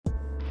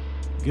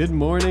Good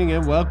morning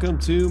and welcome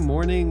to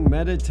Morning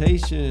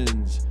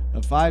Meditations,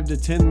 a 5 to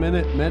 10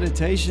 minute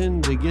meditation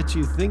to get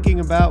you thinking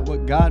about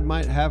what God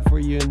might have for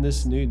you in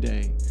this new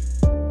day.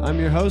 I'm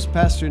your host,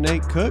 Pastor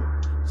Nate Cook,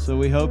 so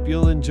we hope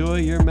you'll enjoy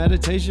your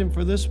meditation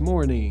for this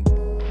morning.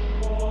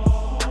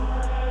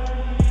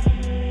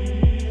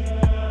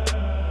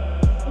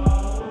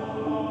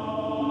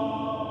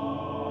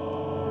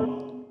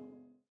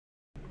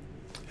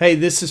 Hey,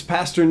 this is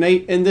Pastor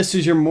Nate, and this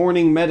is your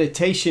morning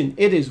meditation.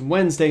 It is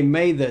Wednesday,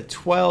 May the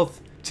 12th,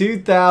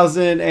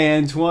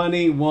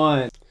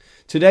 2021.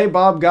 Today,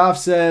 Bob Goff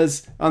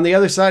says, on the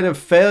other side of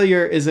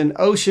failure is an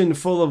ocean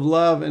full of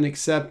love and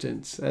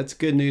acceptance. That's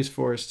good news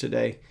for us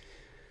today.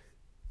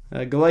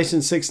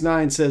 Galatians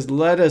 6:9 says,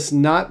 let us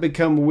not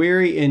become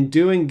weary in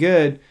doing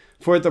good,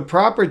 for at the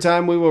proper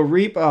time we will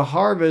reap a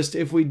harvest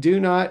if we do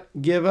not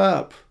give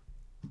up.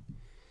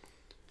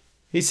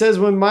 He says,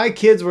 when my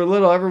kids were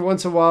little, every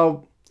once in a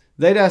while,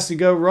 they'd ask to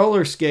go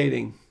roller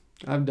skating.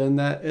 I've done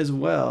that as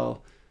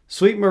well.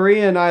 Sweet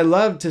Maria and I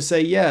loved to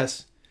say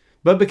yes.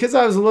 But because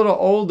I was a little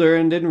older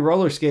and didn't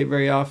roller skate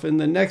very often,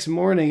 the next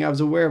morning I was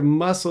aware of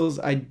muscles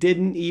I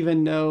didn't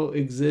even know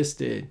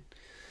existed.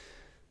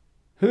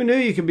 Who knew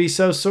you could be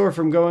so sore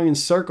from going in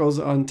circles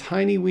on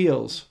tiny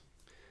wheels?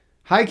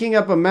 Hiking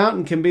up a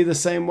mountain can be the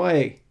same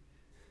way.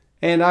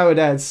 And I would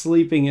add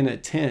sleeping in a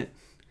tent.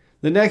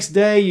 The next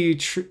day you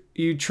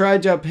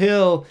trudge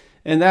uphill,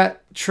 and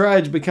that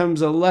trudge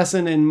becomes a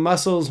lesson in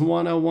Muscles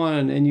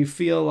 101, and you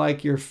feel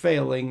like you're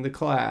failing the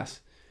class.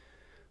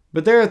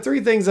 But there are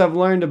three things I've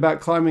learned about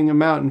climbing a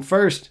mountain.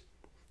 First,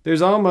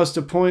 there's almost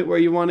a point where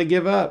you want to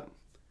give up.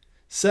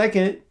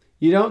 Second,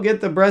 you don't get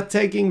the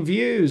breathtaking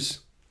views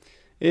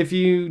if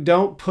you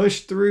don't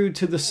push through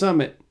to the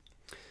summit.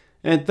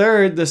 And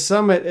third, the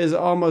summit is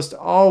almost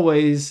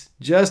always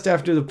just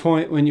after the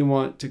point when you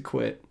want to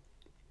quit.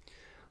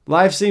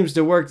 Life seems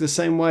to work the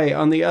same way.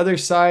 On the other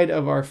side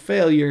of our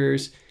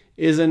failures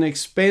is an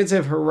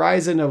expansive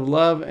horizon of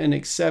love and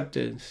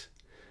acceptance.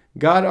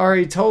 God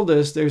already told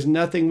us there's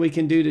nothing we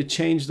can do to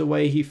change the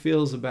way He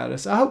feels about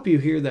us. I hope you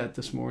hear that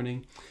this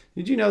morning.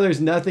 Did you know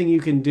there's nothing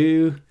you can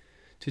do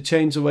to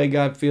change the way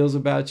God feels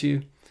about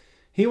you?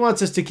 He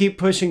wants us to keep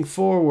pushing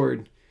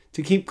forward,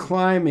 to keep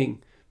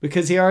climbing,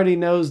 because He already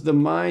knows the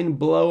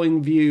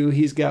mind-blowing view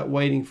He's got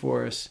waiting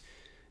for us.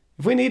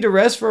 If we need to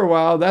rest for a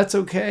while, that's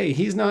okay.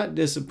 He's not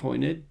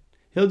disappointed.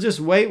 He'll just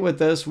wait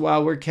with us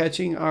while we're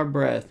catching our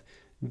breath.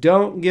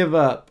 Don't give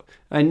up.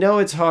 I know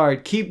it's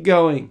hard. Keep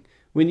going.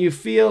 When you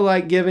feel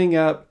like giving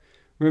up,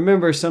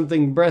 remember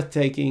something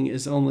breathtaking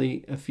is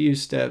only a few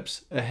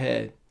steps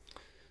ahead.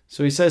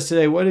 So he says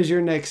today, what is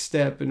your next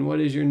step and what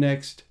is your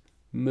next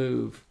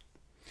move?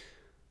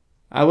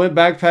 I went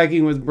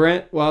backpacking with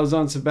Brent while I was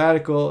on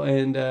sabbatical,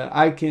 and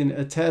I can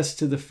attest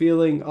to the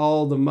feeling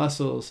all the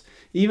muscles,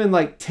 even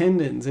like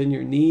tendons in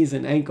your knees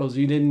and ankles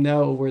you didn't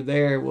know were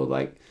there, will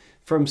like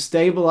from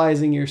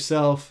stabilizing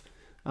yourself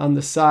on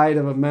the side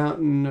of a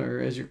mountain or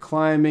as you're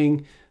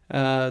climbing,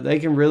 they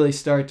can really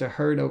start to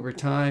hurt over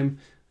time.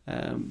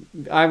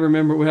 I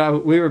remember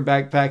when we were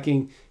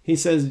backpacking, he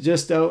says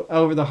just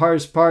over the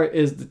hardest part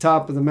is the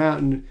top of the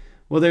mountain.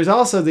 Well, there's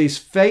also these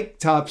fake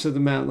tops of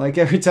the mountain. Like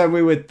every time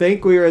we would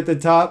think we were at the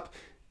top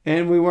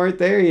and we weren't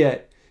there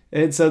yet.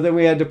 And so then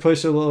we had to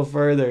push a little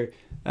further.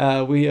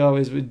 We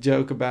always would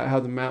joke about how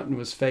the mountain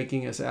was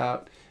faking us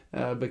out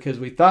because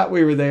we thought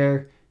we were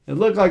there. It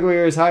looked like we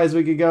were as high as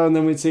we could go, and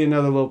then we'd see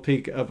another little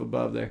peak up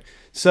above there.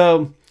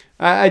 So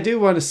I do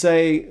want to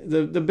say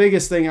the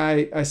biggest thing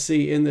I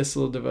see in this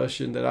little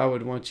devotion that I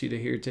would want you to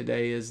hear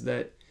today is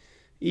that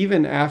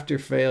even after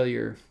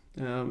failure,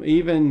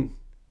 even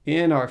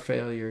in our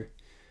failure,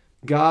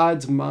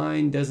 God's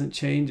mind doesn't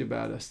change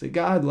about us, that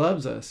God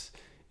loves us,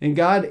 and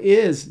God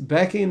is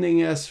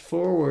beckoning us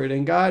forward,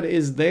 and God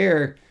is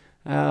there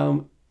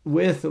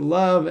with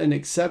love and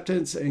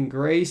acceptance and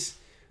grace,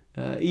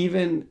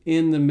 even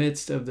in the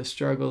midst of the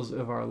struggles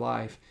of our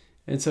life.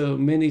 And so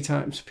many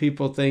times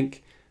people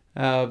think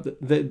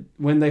that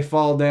when they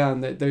fall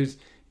down, that there's,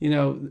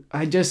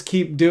 I just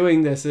keep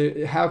doing this.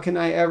 How can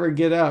I ever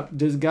get up?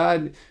 Does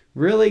God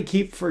really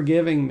keep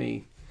forgiving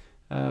me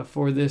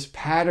for this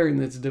pattern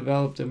that's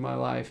developed in my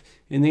life?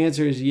 And the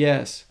answer is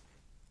yes.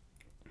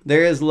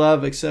 There is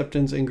love,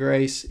 acceptance, and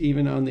grace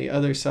even on the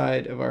other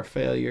side of our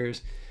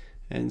failures.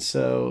 And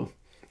so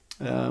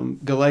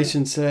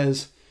Galatians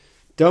says,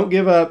 don't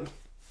give up,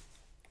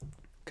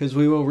 because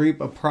we will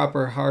reap a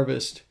proper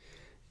harvest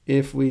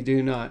if we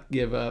do not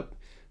give up.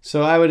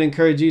 So I would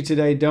encourage you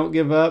today, don't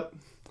give up.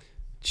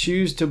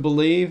 Choose to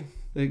believe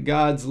that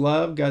God's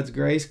love, God's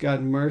grace,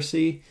 God's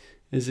mercy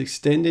is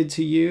extended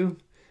to you.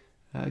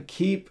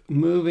 Keep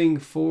moving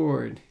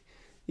forward,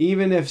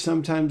 even if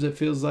sometimes it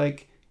feels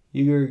like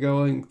you're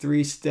going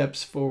 3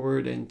 steps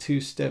forward and 2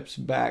 steps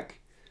back,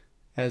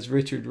 as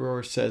Richard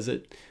Rohr says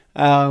it.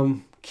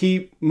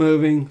 Keep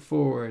moving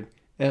forward.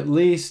 At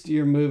least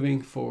you're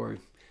moving forward.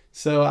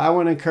 So I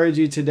want to encourage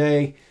you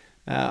today,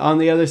 on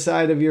the other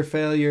side of your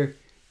failure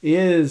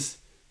is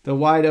the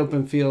wide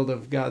open field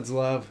of God's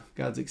love,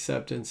 God's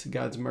acceptance,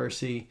 God's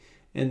mercy,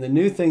 and the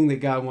new thing that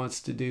God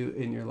wants to do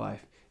in your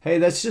life. Hey,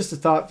 that's just a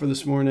thought for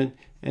this morning,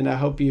 and I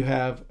hope you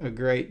have a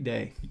great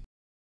day.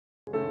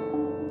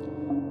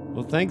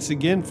 Well, thanks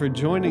again for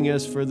joining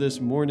us for this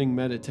morning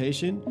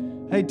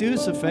meditation. Hey, do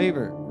us a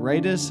favor,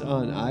 rate us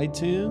on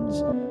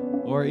iTunes,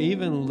 or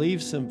even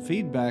leave some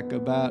feedback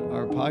about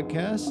our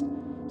podcast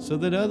so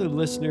that other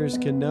listeners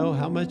can know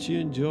how much you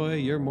enjoy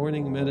your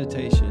morning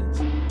meditations.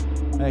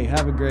 Hey,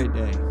 have a great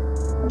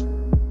day.